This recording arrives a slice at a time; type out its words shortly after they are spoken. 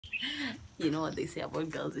You know what they say about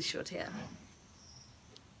girls with short hair.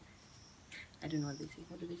 I don't know what they say.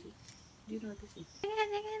 What do they say? Do you know what they say?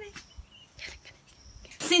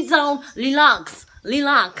 Sit down, relax,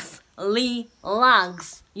 relax,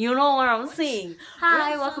 relax. You know what I'm saying?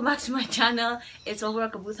 Hi, welcome back to my channel. It's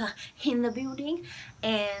Wagura Kabutha in the building.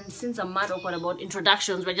 And since I'm mad awkward about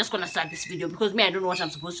introductions, we're just gonna start this video because me, I don't know what I'm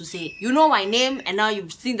supposed to say. You know my name, and now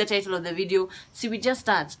you've seen the title of the video. So we just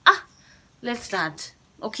start. Let's start.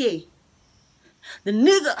 Okay. The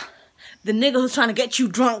nigga who's trying to get you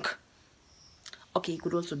drunk. Okay, it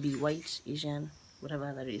could also be white, Asian,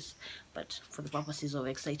 whatever that is. But for the purposes of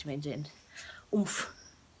excitement and oomph,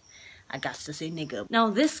 I got to say nigga. Now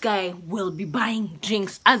this guy will be buying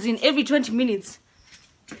drinks, as in every 20 minutes.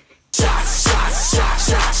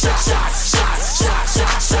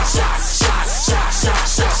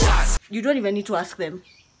 You don't even need to ask them.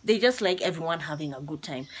 They just like everyone having a good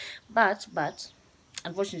time. But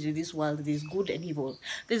unfortunately, this world, there's good and evil.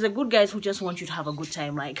 There's the good guys who just want you to have a good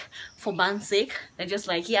time, like for band's sake. They're just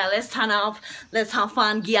like, yeah, let's turn up, let's have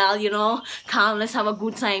fun, girl, you know, come, let's have a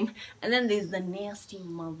good time. And then there's the nasty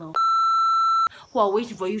mother who are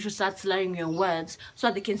waiting for you to start slurring your words so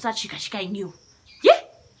that they can start shika-shikaing you. Yeah,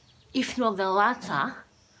 if you're the latter,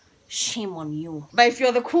 shame on you. But if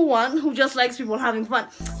you're the cool one who just likes people having fun,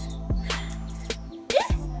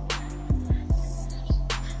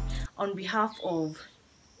 on behalf of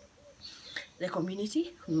the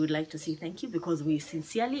community, we would like to say thank you because we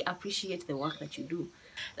sincerely appreciate the work that you do.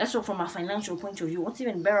 That's all. From a financial point of view, what's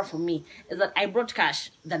even better for me is that I brought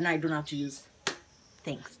cash that now I don't have to use.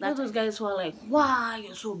 Thanks. That's those guys who are like, wow,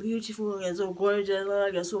 you're so beautiful, you're so gorgeous,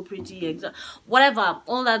 you're so pretty, whatever,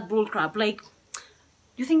 all that bull crap. Like,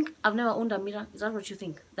 you think I've never owned a mirror? Is that what you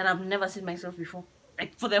think? That I've never seen myself before?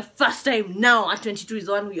 Like, for the first time now at 22 is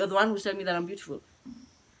you're the one who's telling me that I'm beautiful.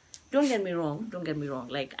 Don't get me wrong,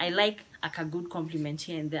 like I like a good compliment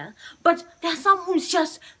here and there, but there are some who's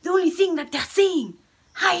just the only thing that they're saying.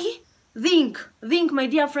 Hi, think, my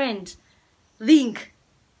dear friend, think.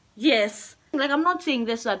 Yes, like I'm not saying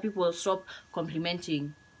this so that people will stop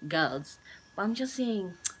complimenting girls, but I'm just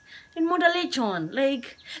saying in moderation,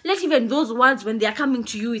 like let even those words when they are coming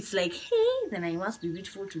to you, it's like, hey, then I must be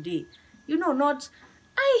beautiful today, you know, not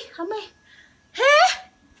hey,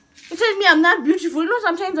 you tell me I'm not beautiful. You know,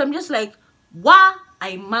 sometimes I'm just like, wow,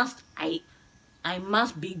 I must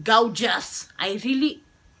be gorgeous.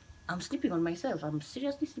 I'm sleeping on myself. I'm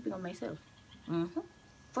seriously sleeping on myself.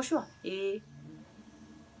 For sure. You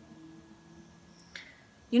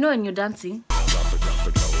know, when you're dancing,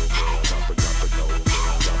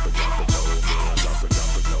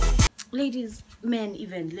 ladies, men,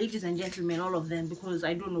 even ladies and gentlemen, all of them, because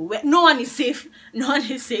I don't know where, no one is safe. No one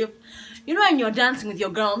is safe. You know, when you're dancing with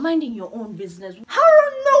your girl, minding your own business, how out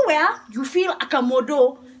of nowhere you feel a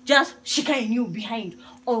Komodo just shaking you behind,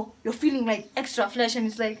 or you're feeling like extra flesh, and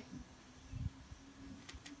it's like,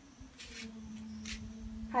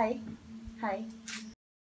 hi.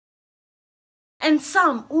 And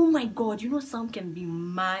some, oh my god, you know, some can be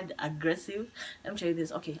mad aggressive. Let me tell you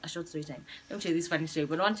this. Okay, a short story time. Let me tell you this funny story.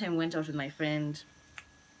 But one time I went out with my friend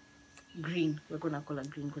Green. We're gonna call her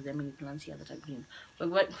Green because there are many plants here that are green.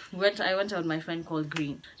 But I went out with my friend called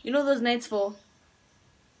Green. You know those nights for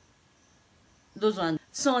those ones.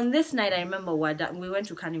 So on this night, I remember we went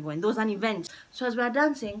to Carnival and there was an event. So as we were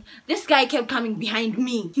dancing, this guy kept coming behind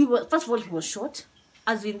me. First of all, he was short.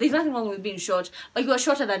 As in, there's nothing wrong with being short, but he was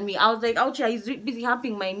shorter than me. I was like, ouch, he's busy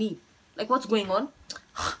humping my knee. Like, what's going on?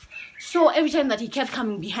 So every time that he kept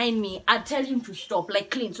coming behind me, I'd tell him to stop, like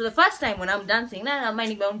clean. So the first time when I'm dancing, now I'm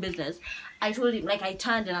minding my own business, I told him, like, I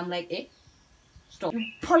turned and I'm like, stop.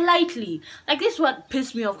 Politely. Like, this is what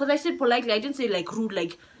pissed me off, because I said politely. I didn't say like rude,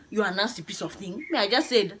 like, you're a nasty piece of thing. I just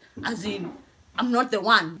said, as in, I'm not the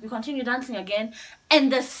one. We continue dancing again,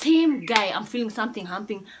 and the same guy, I'm feeling something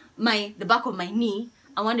humping the back of my knee.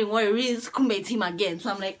 I'm wondering what it is. Kumbe, it's him again.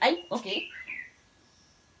 So I'm like, okay.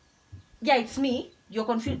 Yeah, it's me. You're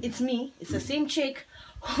confused. It's me. It's the same chick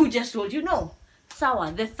who just told you no.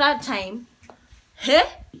 Sawa. The third time,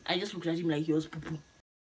 I just looked at him like he was poo-poo.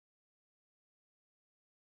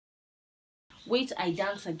 Wait, I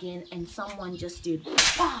dance again, and someone just did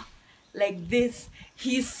like this.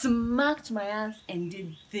 He smacked my ass and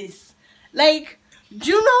did this. Like,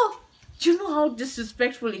 do you know how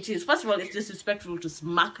disrespectful it is? First of all, it's disrespectful to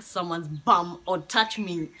smack someone's bum or touch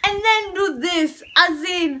me, and then do this, as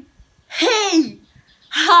in, hey,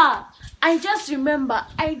 ha. I just remember,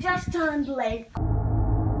 I just turned like,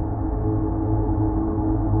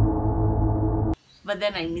 but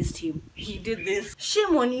then I missed him. He did this.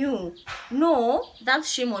 Shame on you. No,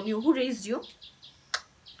 that's shame on you. Who raised you?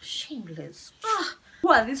 Shameless. Who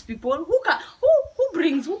are these people? Who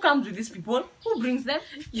comes with these people? Who brings them?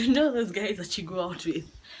 You know those guys that you go out with,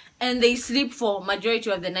 and they sleep for majority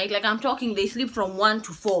of the night. Like I'm talking, they sleep from 1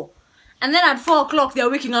 to 4. And then at 4 o'clock,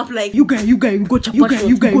 they're waking up like, you guys, go chapa shots.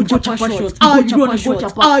 You guys, go chapa shots.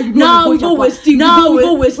 Now we go Westing.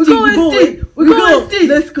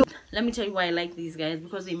 Let's go. Let me tell you why I like these guys.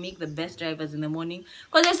 Because they make the best drivers in the morning.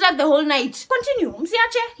 Because they slept the whole night. Continue.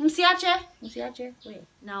 Msiache. Wait.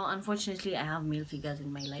 Now, unfortunately, I have male figures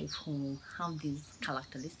in my life who have these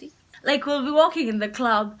characteristics. Like, we'll be walking in the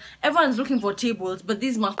club. Everyone's looking for tables. But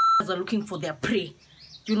these motherfuckers are looking for their prey.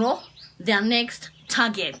 You know? Their next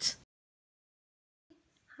target.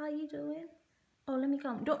 How you doing? Oh, let me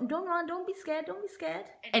come. Don't run. Don't be scared.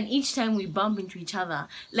 And each time we bump into each other,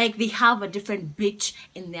 like they have a different bitch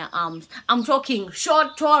in their arms. I'm talking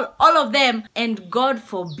short, tall, all of them. And God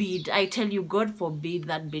forbid, I tell you, God forbid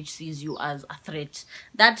that bitch sees you as a threat.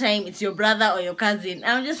 That time it's your brother or your cousin.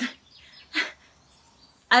 I'm just,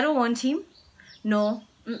 I don't want him. No,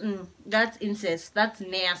 that's incest. That's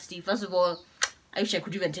nasty. First of all, I wish I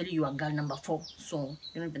could even tell you are girl number 4, so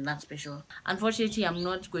you're not even that special. Unfortunately, I'm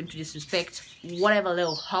not going to disrespect whatever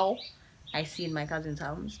little hoe I see in my cousin's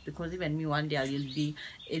arms, because even me one day I will be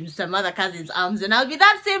in some other cousin's arms and I'll be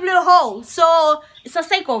that same little hoe. So it's a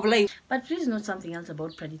cycle of life. But please note something else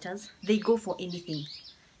about predators. They go for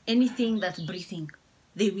anything that's breathing.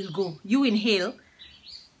 They will go. You inhale,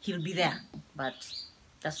 he'll be there. But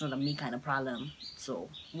that's not a me kind of problem. So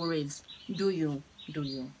worries. Do you?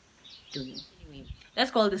 Anyway,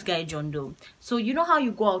 let's call this guy John Doe. So you know how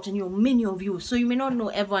you go out and you're many of you, so you may not know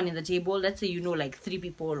everyone in the table. Let's say you know like 3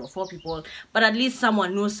 people or 4 people, but at least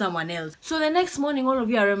someone knows someone else. So the next morning all of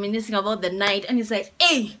you are reminiscing about the night, and it's like,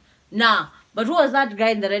 hey, nah, but who was that guy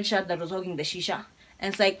in the red shirt that was holding the shisha?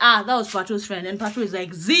 And it's like, ah, that was Patu's friend. And Patu is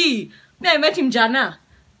like, Z, me, I met him Jana.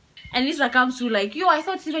 And Lisa comes to like, yo, I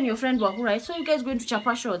thought it's even your friend Wahura. I saw you guys going to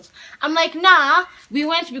chapa shots. I'm like, nah, we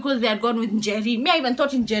went because they had gone with Jerry. Me, I even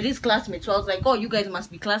thought in Jerry's classmates. So I was like, oh, you guys must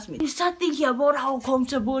be classmates. You start thinking about how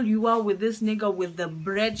comfortable you are with this nigga with the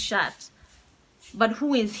red shirt. But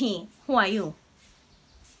who is he? Who are you?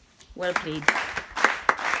 Well played.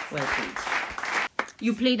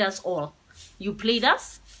 You played us all. You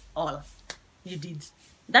did.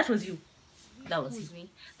 That was you. That was me.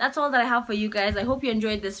 That's all that I have for you guys. I hope you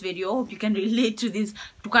enjoyed this video. Hope you can relate to these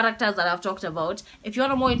 2 characters that I've talked about. If you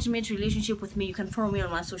want a more intimate relationship with me, you can follow me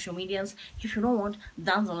on my social medias. If you don't want,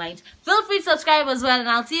 down the line, feel free to subscribe as well. And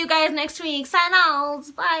I'll see you guys next week. Sign out.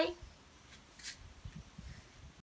 Bye.